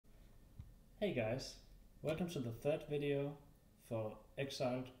Hey guys, welcome to the third video for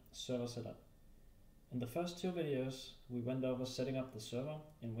EXILED server setup. In the first two videos we went over setting up the server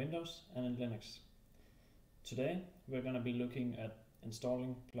in Windows and in Linux. Today we're going to be looking at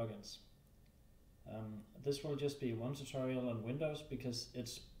installing plugins. This will just be one tutorial on Windows because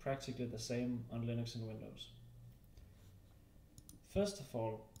it's practically the same on Linux and Windows. First of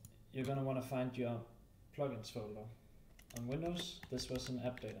all, you're going to want to find your plugins folder. On Windows this was in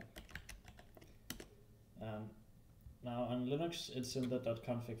app data. Now on Linux it's in the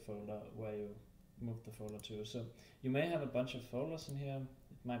 .config folder where you move the folder to. So you may have a bunch of folders in here.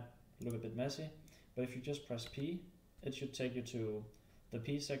 It might look a bit messy, but if you just press P, it should take you to the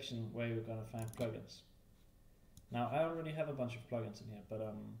P section where you're going to find plugins. Now I already have a bunch of plugins in here,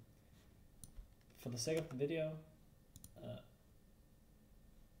 but for the sake of the video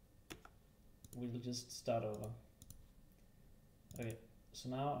we'll just start over. Okay, so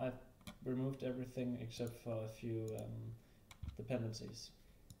now I've removed everything except for a few dependencies.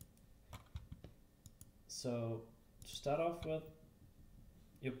 So to start off with,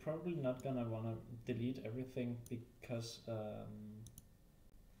 you're probably not gonna want to delete everything because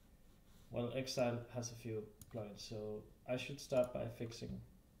well, EXILED has a few plugins, so I should start by fixing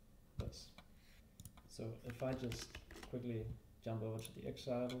this. So if I just quickly jump over to the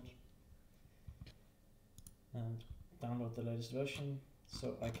EXILED and download the latest version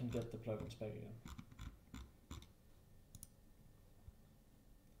so I can get the plugins back again.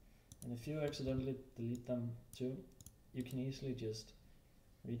 And if you accidentally delete them too, you can easily just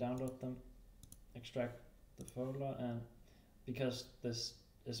re-download them, extract the folder, and because this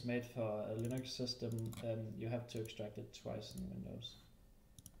is made for a Linux system, you have to extract it twice in Windows.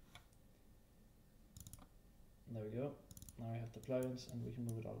 There we go. Now I have the plugins and we can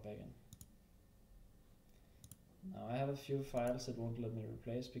move it all back in. Now I have a few files that won't let me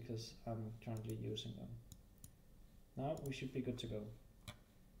replace because I'm currently using them. Now we should be good to go.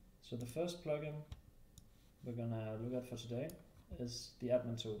 So the first plugin we're gonna look at for today is the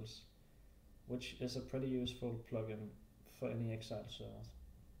admin tools, which is a pretty useful plugin for any EXILED servers.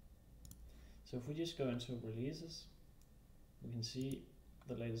 So if we just go into releases, we can see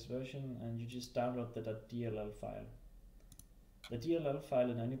the latest version and you just download the .dll file. The DLL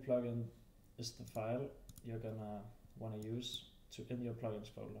file in any plugin is the file you're gonna want to use in your plugins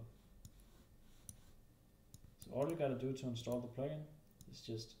folder. So all you gotta do to install the plugin is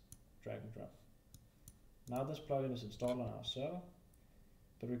just drag and drop. Now this plugin is installed on our server,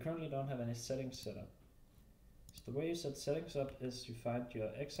 but we currently don't have any settings set up. So the way you set settings up is you find your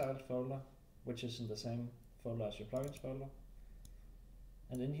EXILED folder, which is in the same folder as your plugins folder,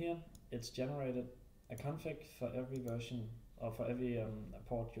 and in here it's generated a config for every version or for every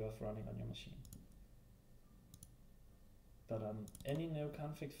port you have running on your machine. But any new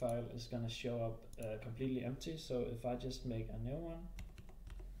config file is going to show up completely empty, so if I just make a new one,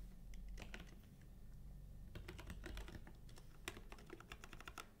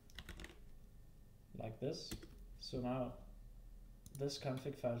 like this, so now this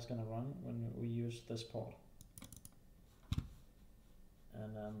config file is going to run when we use this port.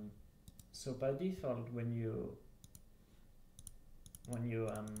 And so by default, when you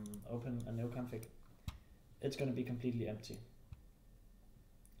open a new config, it's going to be completely empty.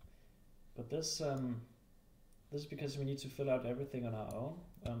 But this is because we need to fill out everything on our own.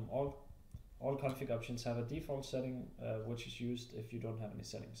 All config options have a default setting, which is used if you don't have any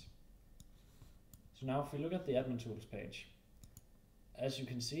settings. So now if we look at the admin tools page, as you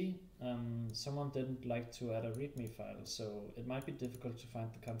can see, someone didn't like to add a readme file, so it might be difficult to find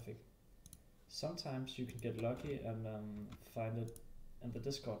the config. Sometimes you can get lucky and find it in the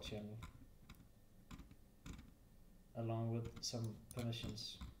Discord channel, along with some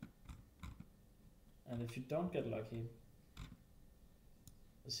permissions. And if you don't get lucky,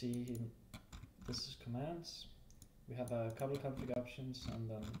 see, this is commands. We have a couple config options and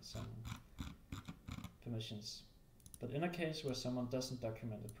then some permissions. But in a case where someone doesn't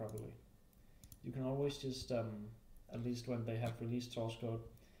document it properly, you can always just, at least when they have released source code,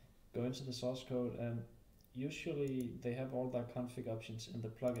 go into the source code, and usually they have all their config options in the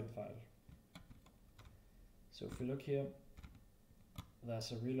plugin file. So if we look here,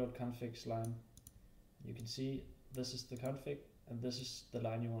 there's a reload configs line. You can see this is the config and this is the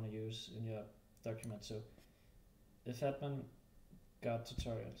line you want to use in your document. So if admin got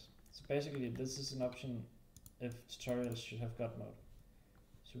tutorials, so basically this is an option if tutorials should have got mode.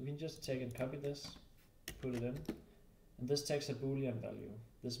 So we can just take and copy this, put it in, and this takes a boolean value.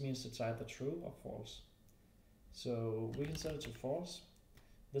 This means it's either true or false. So we can set it to false.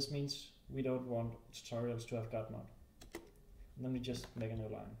 This means we don't want tutorials to have got mode. And then we just make a new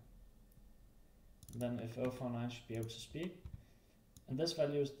line. Then if 049 should be able to speak. And this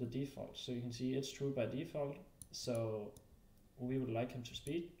value is the default, so you can see it's true by default, so we would like him to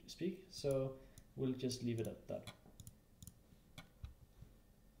speak, so we'll just leave it at that.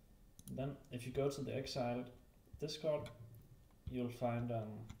 Then if you go to the EXILED Discord, you'll find a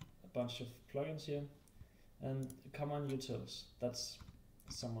bunch of plugins here, and common utils, that's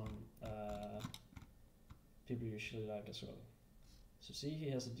someone people usually like as well. So see, he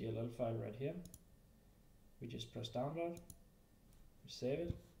has a DLL file right here. We just press download, we save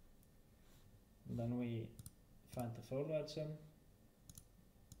it, and then we find the folder it's in,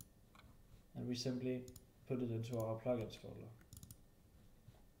 and we simply put it into our plugins folder.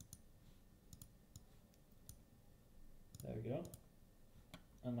 There we go.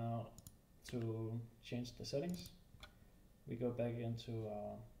 And now to change the settings, we go back into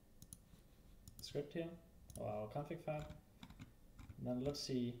our script here, or our config file. And then let's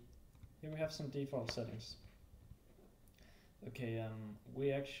see, here we have some default settings. Okay,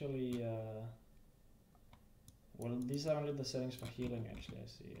 we actually, well, these are only the settings for healing actually, I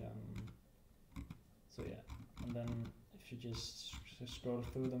see. So yeah, and then if you just scroll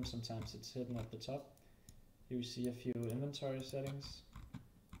through them, sometimes it's hidden at the top. Here you see a few inventory settings.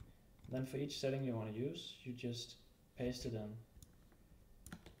 Then for each setting you want to use, you just paste it in.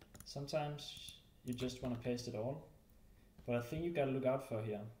 Sometimes you just want to paste it all, but a thing you gotta look out for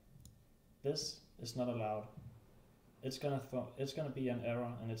here, this is not allowed. It's gonna be an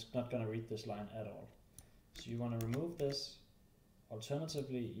error, and it's not gonna read this line at all. So you want to remove this.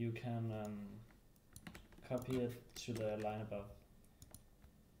 Alternatively, you can copy it to the line above.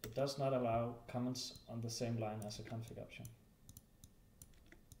 It does not allow comments on the same line as a config option.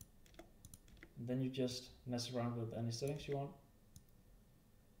 And then you just mess around with any settings you want.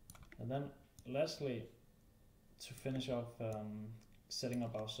 And then lastly, to finish off setting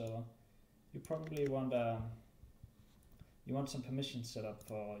up our server, you probably want some permissions set up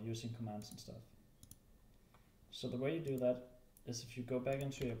for using commands and stuff. So the way you do that is if you go back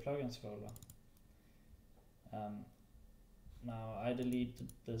into your plugins folder. Now I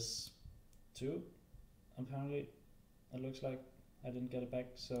deleted this too, apparently. It looks like I didn't get it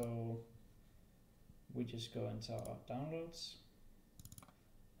back, so we just go into our downloads,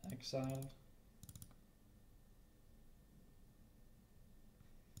 EXILED.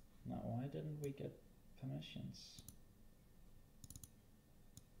 Now why didn't we get permissions?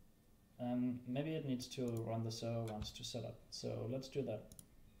 Maybe it needs to run the server once to set up, so let's do that.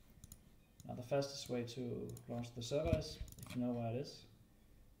 Now the fastest way to launch the server is, if you know where it is,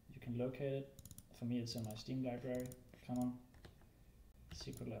 you can locate it. For me it's in my Steam library. Come on,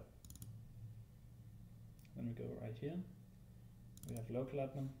 secret lab. When we go right here, we have local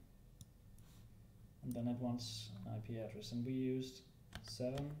admin, and then it wants an IP address, and we used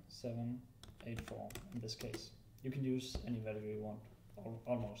 7784 in this case. You can use any value you want,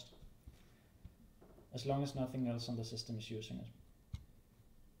 almost, as long as nothing else on the system is using it.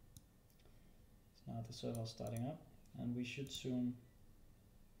 So now the server is starting up, and we should soon,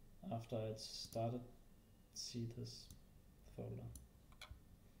 after it's started, see this folder.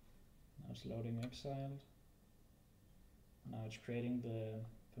 Now it's loading EXILED. Now it's creating the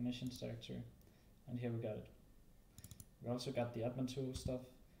permissions directory, and here we got it. We also got the admin tool stuff,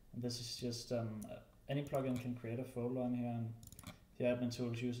 and this is just any plugin can create a folder in here, and the admin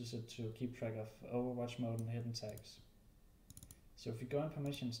tools uses it to keep track of Overwatch mode and hidden tags. So if we go in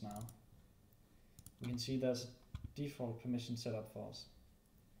permissions now, we can see there's a default permission set up for us.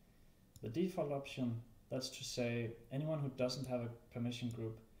 The default option, that's to say anyone who doesn't have a permission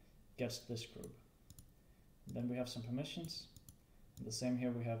group gets this group. And then we have some permissions, and the same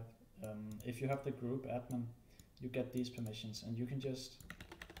here we have, if you have the group admin, you get these permissions, and you can just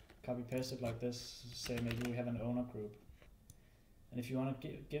copy paste it like this. Say maybe we have an owner group, and if you want to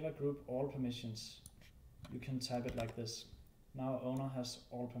give a group all permissions, you can type it like this. Now owner has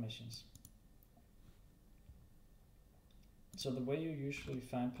all permissions. So the way you usually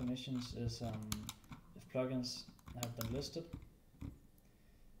find permissions is if plugins have them listed,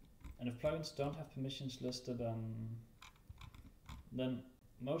 and if plugins don't have permissions listed, then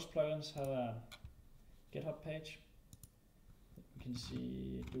most plugins have a GitHub page. We can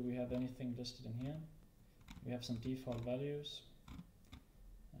see, do we have anything listed in here? We have some default values,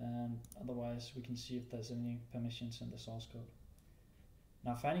 and otherwise we can see if there's any permissions in the source code.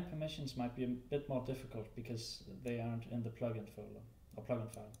 Now finding permissions might be a bit more difficult because they aren't in the plugin folder or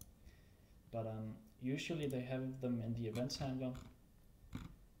plugin file, but usually they have them in the events handler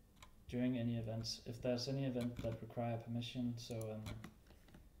during any events, if there's any event that require permission. So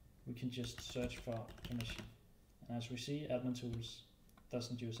we can just search for permission, and as we see, admin tools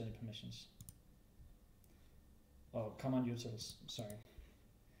doesn't use any permissions. or common utils, sorry.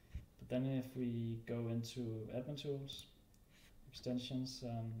 But then if we go into admin tools, extensions,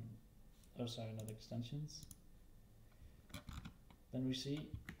 oh sorry, not extensions, then we see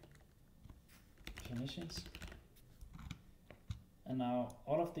permissions. And now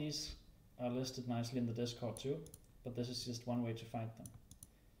all of these are listed nicely in the Discord too, but this is just one way to find them.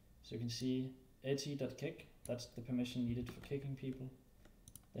 So you can see at.kick, that's the permission needed for kicking people.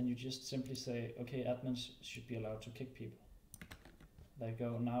 Then you just simply say, okay, admins should be allowed to kick people. There you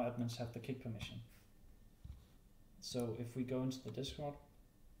go, now admins have the kick permission. So if we go into the Discord,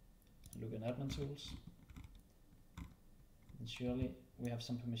 look in admin tools, then surely we have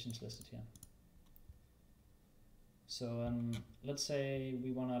some permissions listed here. So let's say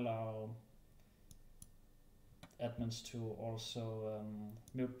we want to allow admins to also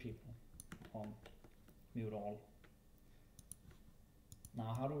mute people, or mute all.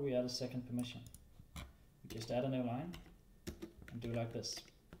 Now how do we add a second permission? We just add a new line and do like this.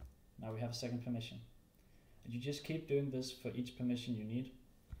 Now we have a second permission. And you just keep doing this for each permission you need,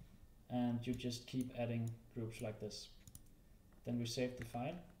 and you just keep adding groups like this. Then we save the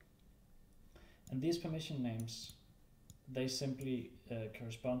file, and these permission names, they simply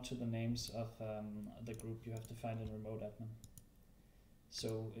correspond to the names of the group you have defined in remote admin.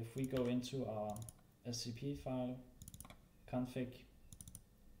 So if we go into our SCP file, config,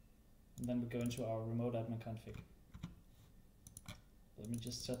 and then we go into our remote admin config. Let me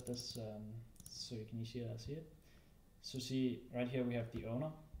just set this so you can easier see it. So see, right here we have the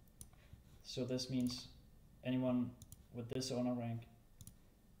owner. So this means anyone with this owner rank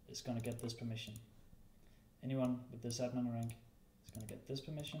is going to get this permission. Anyone with this admin rank is going to get this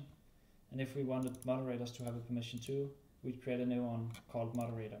permission. And if we wanted moderators to have a permission too, we'd create a new one called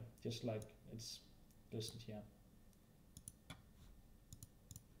moderator, just like it's listed here.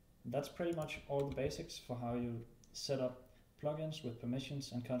 And that's pretty much all the basics for how you set up plugins with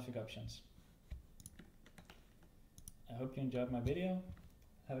permissions and config options. I hope you enjoyed my video.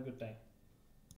 Have a good day.